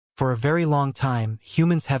For a very long time,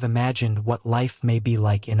 humans have imagined what life may be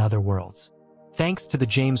like in other worlds. Thanks to the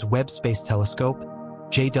James Webb Space Telescope,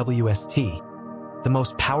 JWST, the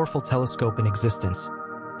most powerful telescope in existence,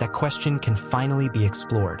 that question can finally be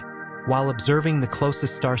explored. While observing the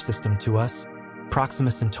closest star system to us,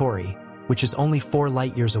 Proxima Centauri, which is only 4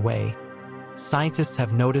 light-years away, scientists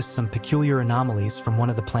have noticed some peculiar anomalies from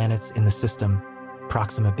one of the planets in the system,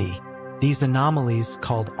 Proxima B. These anomalies,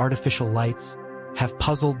 called artificial lights, have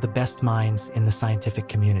puzzled the best minds in the scientific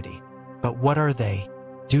community. But what are they?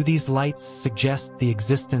 Do these lights suggest the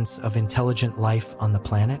existence of intelligent life on the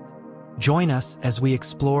planet? Join us as we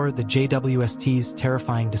explore the JWST's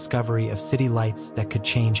terrifying discovery of city lights that could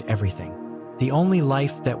change everything. The only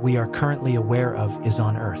life that we are currently aware of is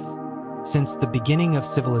on Earth. Since the beginning of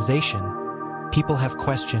civilization, people have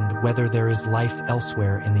questioned whether there is life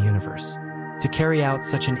elsewhere in the universe. To carry out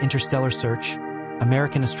such an interstellar search,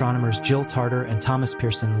 American astronomers Jill Tarter and Thomas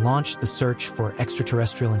Pearson launched the Search for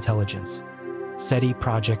Extraterrestrial Intelligence, SETI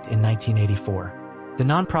project in 1984. The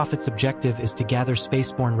nonprofit's objective is to gather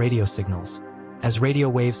spaceborne radio signals, as radio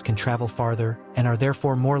waves can travel farther and are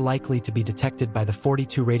therefore more likely to be detected by the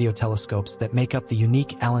 42 radio telescopes that make up the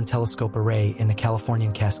unique Allen Telescope Array in the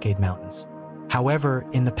Californian Cascade Mountains. However,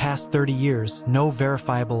 in the past 30 years, no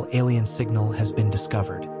verifiable alien signal has been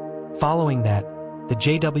discovered. Following that, the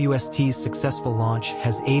JWST's successful launch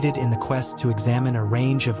has aided in the quest to examine a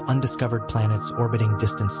range of undiscovered planets orbiting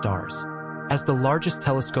distant stars. As the largest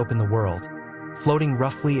telescope in the world, floating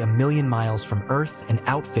roughly 1 million miles from Earth and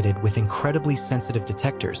outfitted with incredibly sensitive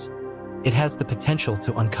detectors, it has the potential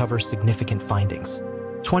to uncover significant findings.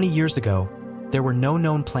 20 years ago, there were no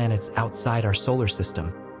known planets outside our solar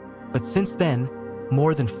system, but since then,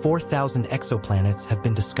 more than 4,000 exoplanets have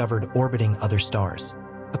been discovered orbiting other stars.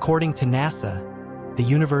 According to NASA, the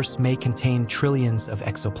universe may contain trillions of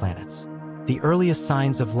exoplanets. The earliest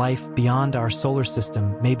signs of life beyond our solar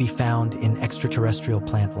system may be found in extraterrestrial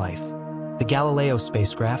plant life. The Galileo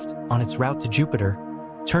spacecraft, on its route to Jupiter,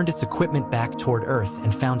 turned its equipment back toward Earth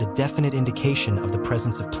and found a definite indication of the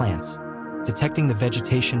presence of plants, detecting the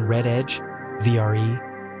vegetation red edge,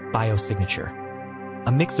 VRE, biosignature,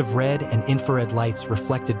 a mix of red and infrared lights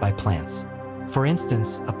reflected by plants. For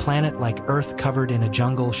instance, a planet like Earth covered in a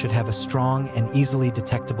jungle should have a strong and easily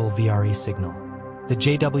detectable VRE signal. The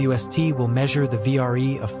JWST will measure the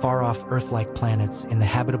VRE of far-off Earth-like planets in the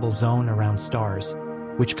habitable zone around stars,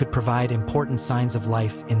 which could provide important signs of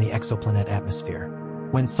life in the exoplanet atmosphere.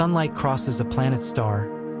 When sunlight crosses a planet's star,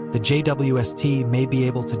 the JWST may be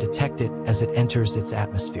able to detect it as it enters its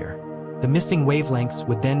atmosphere. The missing wavelengths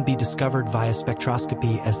would then be discovered via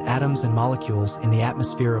spectroscopy as atoms and molecules in the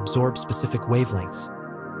atmosphere absorb specific wavelengths,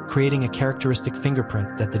 creating a characteristic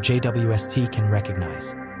fingerprint that the JWST can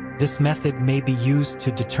recognize. This method may be used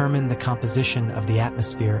to determine the composition of the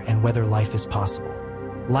atmosphere and whether life is possible.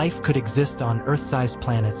 Life could exist on Earth-sized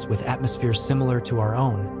planets with atmospheres similar to our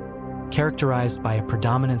own, characterized by a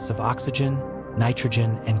predominance of oxygen,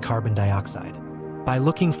 nitrogen, and carbon dioxide. By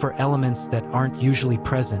looking for elements that aren't usually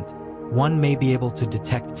present, one may be able to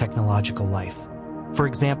detect technological life. For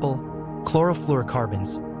example,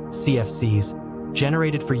 chlorofluorocarbons, CFCs,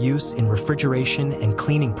 generated for use in refrigeration and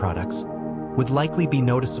cleaning products, would likely be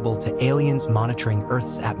noticeable to aliens monitoring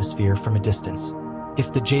Earth's atmosphere from a distance.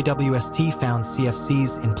 If the JWST found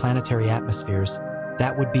CFCs in planetary atmospheres,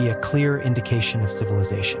 that would be a clear indication of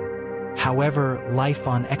civilization. However, life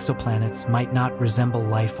on exoplanets might not resemble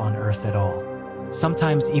life on Earth at all.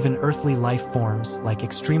 Sometimes even earthly life forms, like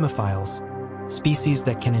extremophiles, species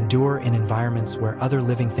that can endure in environments where other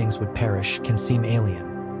living things would perish, can seem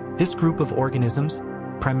alien. This group of organisms,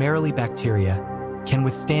 primarily bacteria, can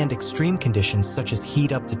withstand extreme conditions such as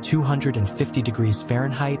heat up to 250 degrees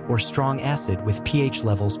Fahrenheit or strong acid with pH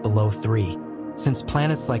levels below 3. Since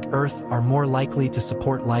planets like Earth are more likely to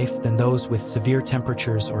support life than those with severe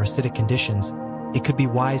temperatures or acidic conditions, it could be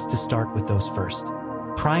wise to start with those first.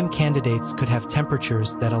 Prime candidates could have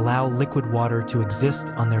temperatures that allow liquid water to exist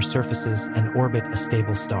on their surfaces and orbit a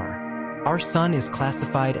stable star. Our Sun is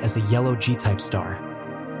classified as a yellow G-type star.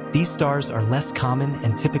 These stars are less common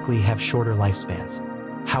and typically have shorter lifespans.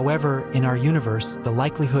 However, in our universe, the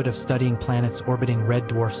likelihood of studying planets orbiting red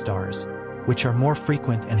dwarf stars, which are more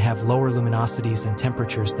frequent and have lower luminosities and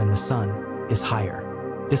temperatures than the Sun, is higher.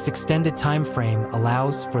 This extended time frame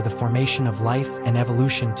allows for the formation of life and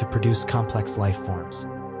evolution to produce complex life forms.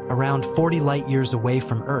 Around 40 light-years away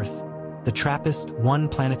from Earth, the TRAPPIST-1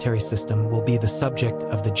 planetary system will be the subject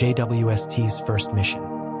of the JWST's first mission.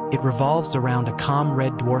 It revolves around a calm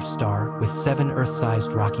red dwarf star with 7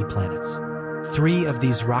 Earth-sized rocky planets. 3 of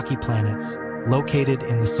these rocky planets, located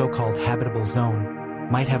in the so-called habitable zone,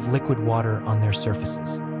 might have liquid water on their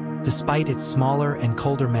surfaces. Despite its smaller and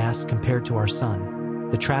colder mass compared to our Sun,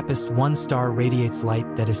 the TRAPPIST-1 star radiates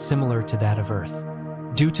light that is similar to that of Earth.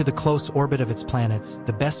 Due to the close orbit of its planets,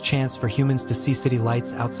 the best chance for humans to see city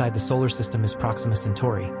lights outside the solar system is Proxima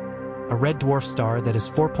Centauri. A red dwarf star that is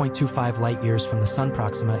 4.25 light-years from the Sun.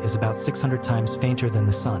 Proxima is about 600 times fainter than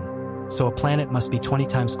the Sun, so a planet must be 20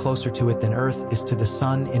 times closer to it than Earth is to the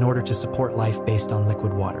Sun in order to support life based on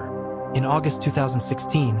liquid water. In August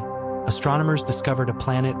 2016, astronomers discovered a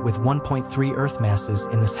planet with 1.3 Earth masses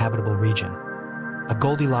in this habitable region, a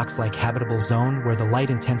Goldilocks-like habitable zone where the light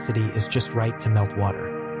intensity is just right to melt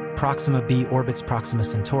water. Proxima B orbits Proxima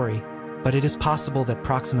Centauri, but it is possible that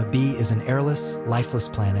Proxima B is an airless, lifeless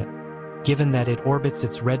planet, given that it orbits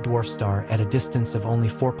its red dwarf star at a distance of only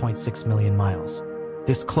 4.6 million miles.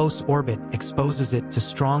 This close orbit exposes it to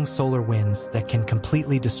strong solar winds that can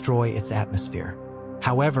completely destroy its atmosphere.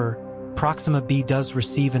 However, Proxima B does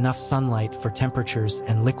receive enough sunlight for temperatures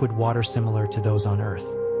and liquid water similar to those on Earth.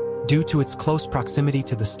 Due to its close proximity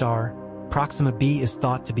to the star, Proxima B is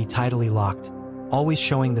thought to be tidally locked, always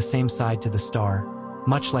showing the same side to the star,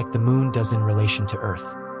 much like the Moon does in relation to Earth.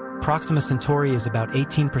 Proxima Centauri is about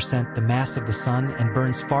 18% the mass of the Sun and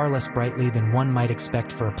burns far less brightly than one might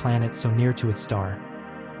expect for a planet so near to its star,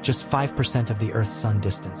 just 5% of the Earth-Sun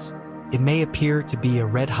distance. It may appear to be a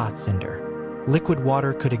red-hot cinder. Liquid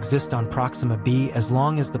water could exist on Proxima B as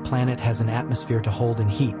long as the planet has an atmosphere to hold in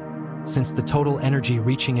heat, since the total energy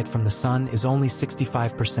reaching it from the Sun is only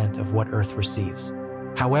 65% of what Earth receives.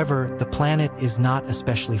 However, the planet is not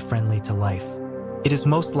especially friendly to life. It is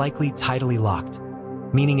most likely tidally locked,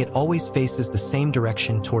 meaning it always faces the same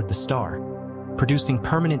direction toward the star, producing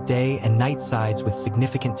permanent day and night sides with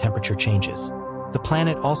significant temperature changes. The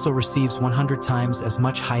planet also receives 100 times as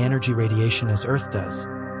much high-energy radiation as Earth does,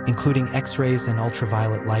 including X-rays and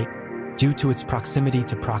ultraviolet light, due to its proximity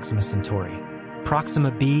to Proxima Centauri.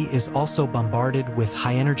 Proxima B is also bombarded with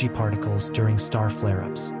high-energy particles during star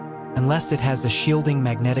flare-ups. Unless it has a shielding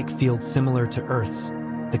magnetic field similar to Earth's,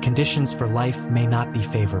 the conditions for life may not be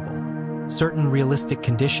favorable. Certain realistic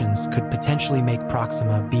conditions could potentially make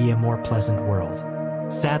Proxima B a more pleasant world.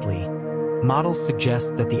 Sadly, models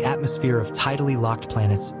suggest that the atmosphere of tidally locked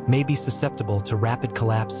planets may be susceptible to rapid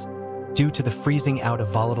collapse due to the freezing out of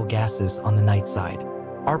volatile gases on the night side.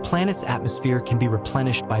 Our planet's atmosphere can be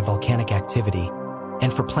replenished by volcanic activity,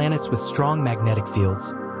 and for planets with strong magnetic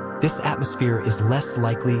fields, this atmosphere is less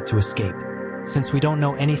likely to escape. Since we don't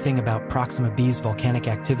know anything about Proxima B's volcanic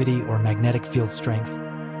activity or magnetic field strength,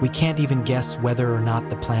 we can't even guess whether or not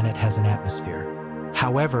the planet has an atmosphere.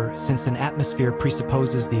 However, since an atmosphere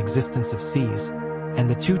presupposes the existence of seas, and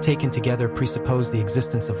the two taken together presuppose the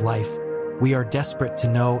existence of life, we are desperate to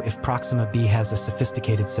know if Proxima B has a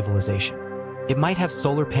sophisticated civilization. It might have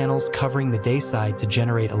solar panels covering the day side to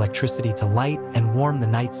generate electricity to light and warm the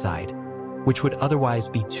night side, which would otherwise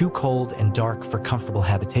be too cold and dark for comfortable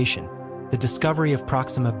habitation. The discovery of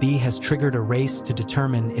Proxima B has triggered a race to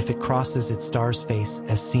determine if it crosses its star's face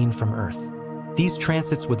as seen from Earth. These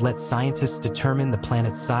transits would let scientists determine the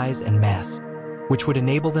planet's size and mass, which would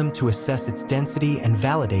enable them to assess its density and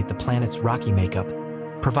validate the planet's rocky makeup,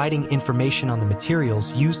 providing information on the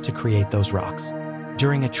materials used to create those rocks.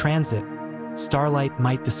 During a transit, starlight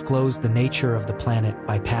might disclose the nature of the planet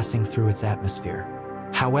by passing through its atmosphere.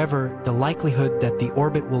 However, the likelihood that the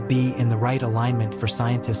orbit will be in the right alignment for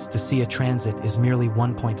scientists to see a transit is merely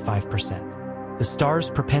 1.5%. The star's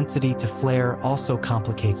propensity to flare also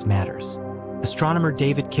complicates matters. Astronomer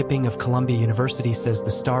David Kipping of Columbia University says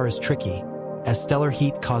the star is tricky, as stellar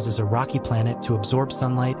heat causes a rocky planet to absorb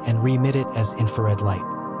sunlight and re-emit it as infrared light.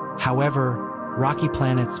 However, rocky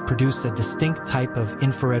planets produce a distinct type of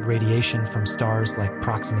infrared radiation from stars like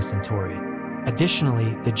Proxima Centauri.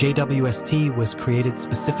 Additionally, the JWST was created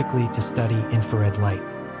specifically to study infrared light.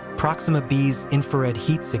 Proxima B's infrared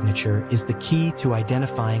heat signature is the key to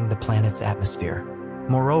identifying the planet's atmosphere.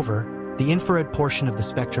 Moreover, the infrared portion of the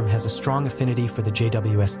spectrum has a strong affinity for the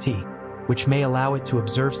JWST, which may allow it to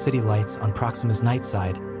observe city lights on Proxima's night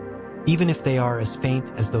side, even if they are as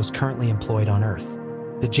faint as those currently employed on Earth.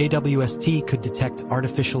 The JWST could detect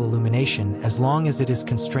artificial illumination as long as it is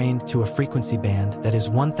constrained to a frequency band that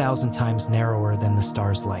is 1,000 times narrower than the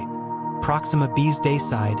star's light. Proxima B's day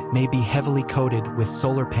side may be heavily coated with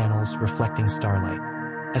solar panels reflecting starlight.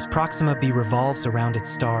 As Proxima B revolves around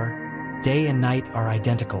its star, day and night are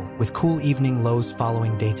identical, with cool evening lows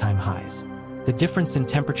following daytime highs. The difference in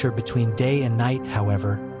temperature between day and night,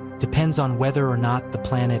 however, depends on whether or not the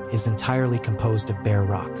planet is entirely composed of bare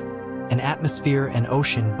rock. An atmosphere and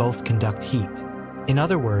ocean both conduct heat. In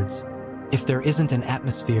other words, if there isn't an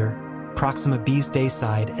atmosphere, Proxima B's day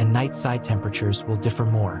side and night side temperatures will differ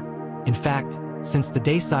more. In fact, Since the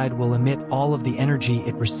day side will emit all of the energy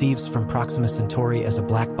it receives from Proxima Centauri as a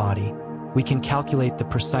black body, we can calculate the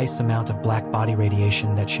precise amount of black body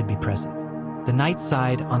radiation that should be present. The night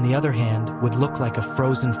side, on the other hand, would look like a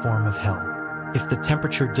frozen form of hell. If the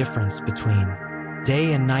temperature difference between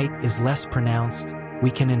day and night is less pronounced, we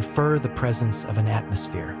can infer the presence of an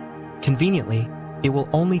atmosphere. Conveniently, it will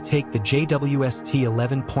only take the JWST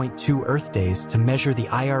 11.2 Earth days to measure the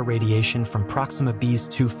IR radiation from Proxima B's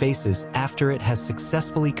two faces after it has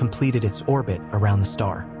successfully completed its orbit around the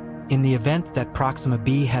star. In the event that Proxima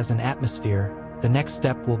B has an atmosphere, the next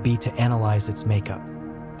step will be to analyze its makeup.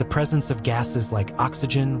 The presence of gases like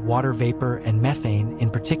oxygen, water vapor, and methane,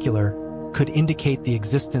 in particular, could indicate the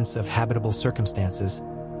existence of habitable circumstances,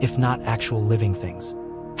 if not actual living things.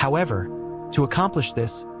 However, to accomplish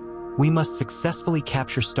this, we must successfully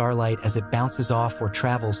capture starlight as it bounces off or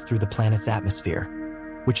travels through the planet's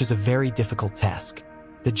atmosphere, which is a very difficult task.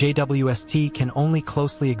 The JWST can only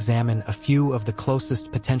closely examine a few of the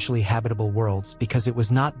closest potentially habitable worlds because it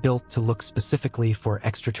was not built to look specifically for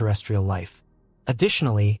extraterrestrial life.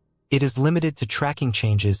 Additionally, it is limited to tracking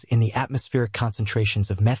changes in the atmospheric concentrations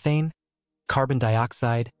of methane, carbon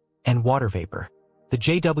dioxide, and water vapor. The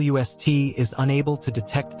JWST is unable to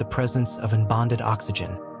detect the presence of unbonded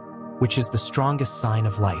oxygen, which is the strongest sign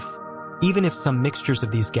of life. Even if some mixtures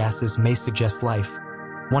of these gases may suggest life,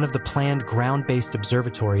 one of the planned ground-based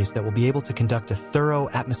observatories that will be able to conduct a thorough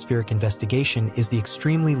atmospheric investigation is the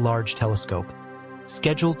extremely large telescope,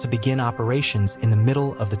 scheduled to begin operations in the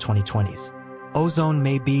middle of the 2020s. Ozone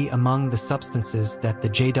may be among the substances that the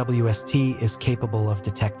JWST is capable of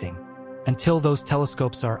detecting. Until those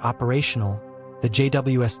telescopes are operational, the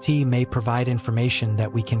JWST may provide information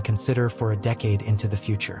that we can consider for a decade into the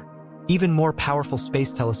future. Even more powerful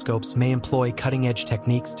space telescopes may employ cutting-edge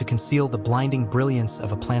techniques to conceal the blinding brilliance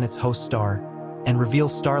of a planet's host star and reveal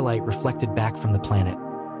starlight reflected back from the planet,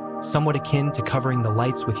 somewhat akin to covering the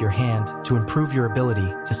lights with your hand to improve your ability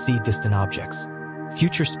to see distant objects.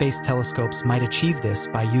 Future space telescopes might achieve this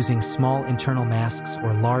by using small internal masks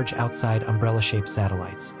or large outside umbrella-shaped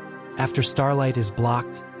satellites. After starlight is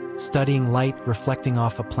blocked, studying light reflecting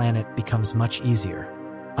off a planet becomes much easier.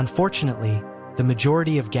 Unfortunately, the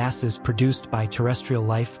majority of gases produced by terrestrial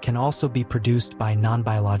life can also be produced by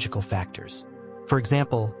non-biological factors. For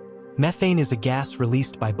example, methane is a gas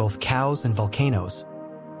released by both cows and volcanoes,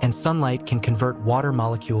 and sunlight can convert water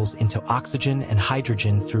molecules into oxygen and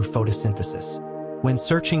hydrogen through photosynthesis. When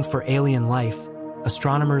searching for alien life,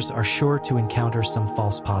 astronomers are sure to encounter some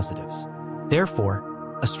false positives.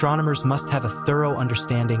 Therefore, astronomers must have a thorough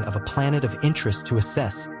understanding of a planet of interest to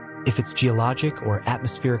assess if its geologic or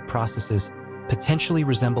atmospheric processes potentially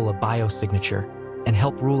resemble a biosignature and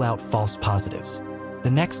help rule out false positives.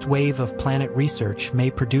 The next wave of planet research may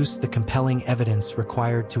produce the compelling evidence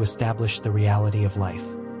required to establish the reality of life.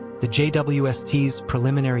 The JWST's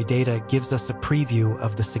preliminary data gives us a preview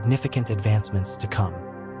of the significant advancements to come.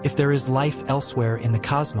 If there is life elsewhere in the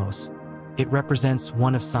cosmos, it represents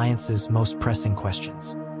one of science's most pressing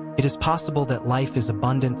questions. It is possible that life is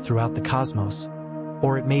abundant throughout the cosmos,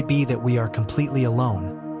 or it may be that we are completely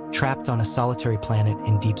alone, trapped on a solitary planet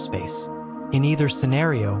in deep space. In either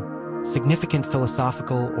scenario, significant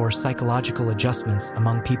philosophical or psychological adjustments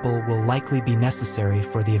among people will likely be necessary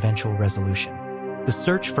for the eventual resolution. The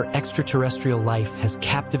search for extraterrestrial life has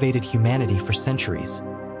captivated humanity for centuries,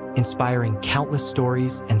 inspiring countless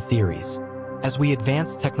stories and theories. As we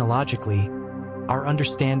advance technologically, our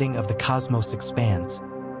understanding of the cosmos expands,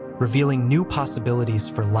 revealing new possibilities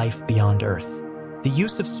for life beyond Earth. The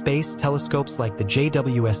use of space telescopes like the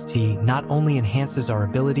JWST not only enhances our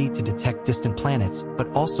ability to detect distant planets, but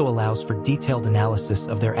also allows for detailed analysis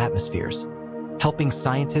of their atmospheres, helping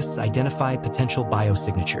scientists identify potential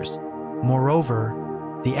biosignatures.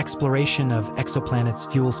 Moreover, the exploration of exoplanets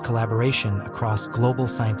fuels collaboration across global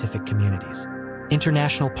scientific communities.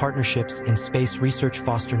 International partnerships in space research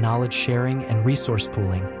foster knowledge sharing and resource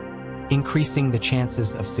pooling, increasing the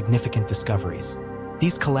chances of significant discoveries.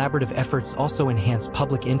 These collaborative efforts also enhance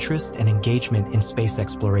public interest and engagement in space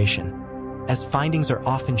exploration, as findings are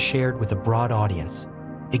often shared with a broad audience,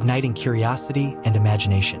 igniting curiosity and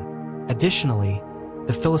imagination. Additionally,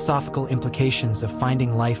 the philosophical implications of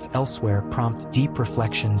finding life elsewhere prompt deep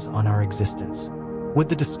reflections on our existence. Would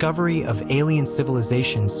the discovery of alien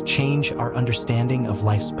civilizations change our understanding of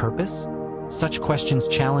life's purpose? Such questions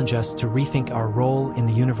challenge us to rethink our role in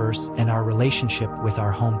the universe and our relationship with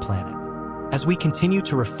our home planet. As we continue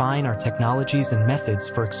to refine our technologies and methods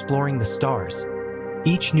for exploring the stars,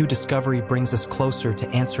 each new discovery brings us closer to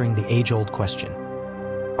answering the age-old question: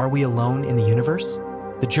 are we alone in the universe?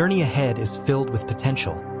 The journey ahead is filled with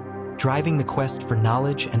potential, driving the quest for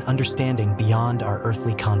knowledge and understanding beyond our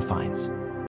earthly confines.